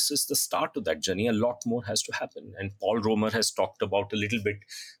this is the start of that journey. A lot more has to happen. And Paul Romer has talked about a little bit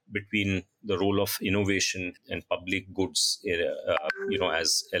between the role of innovation and public goods,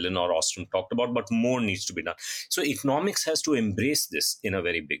 as Elinor Ostrom talked about, but more needs to be done. So economics has to embrace this in a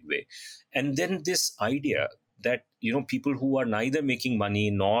very big way. And then this idea that, people who are neither making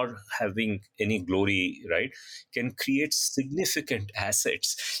money nor having any glory, right, can create significant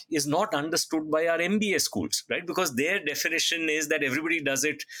assets is not understood by our MBA schools, right? Because their definition is that everybody does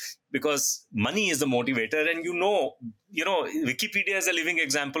it because money is the motivator. And Wikipedia is a living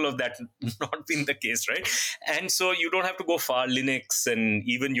example of that not being the case, right? And so you don't have to go far. Linux and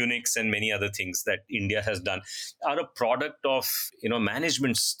even Unix and many other things that India has done are a product of,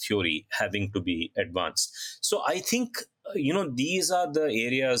 management theory having to be advanced. So I think, these are the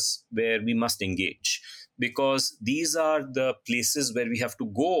areas where we must engage, because these are the places where we have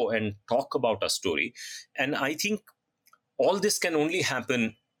to go and talk about our story. And I think all this can only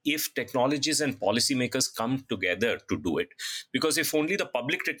happen if technologies and policymakers come together to do it. Because if only the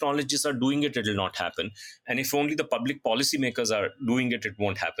public technologies are doing it, it will not happen. And if only the public policymakers are doing it, it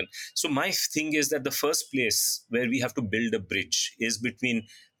won't happen. So my thing is that the first place where we have to build a bridge is between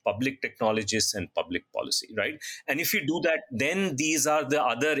public technologies and public policy, right? And if we do that, then these are the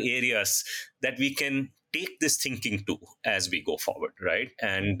other areas that we can take this thinking to as we go forward, right?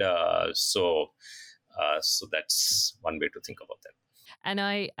 And so that's one way to think about that. And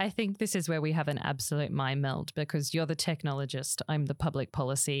I think this is where we have an absolute mind meld, because you're the technologist, I'm the public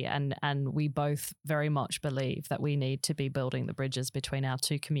policy, and we both very much believe that we need to be building the bridges between our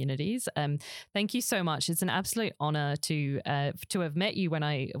two communities. Thank you so much. It's an absolute honor to have met you when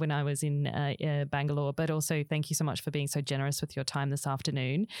I was in Bangalore, but also thank you so much for being so generous with your time this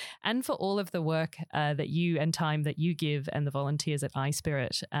afternoon, and for all of the work that you and time that you give, and the volunteers at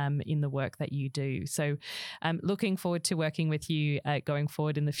iSpirit in the work that you do. So looking forward to working with you going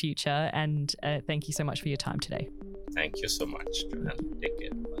forward in the future. And thank you so much for your time today. Thank you so much, Joanne. Take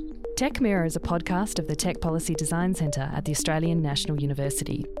care. Bye. Tech Mirror is a podcast of the Tech Policy Design Centre at the Australian National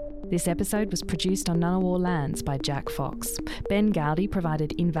University. This episode was produced on Ngunnawal lands by Jack Fox. Ben Gowdy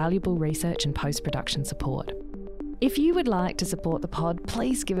provided invaluable research and post-production support. If you would like to support the pod,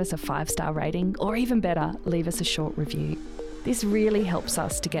 please give us a 5-star rating, or even better, leave us a short review. This really helps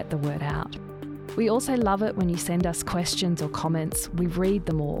us to get the word out. We also love it when you send us questions or comments. We read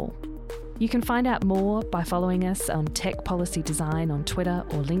them all. You can find out more by following us on Tech Policy Design on Twitter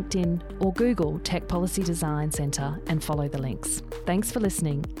or LinkedIn, or Google Tech Policy Design Centre and follow the links. Thanks for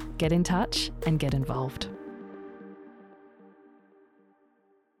listening. Get in touch and get involved.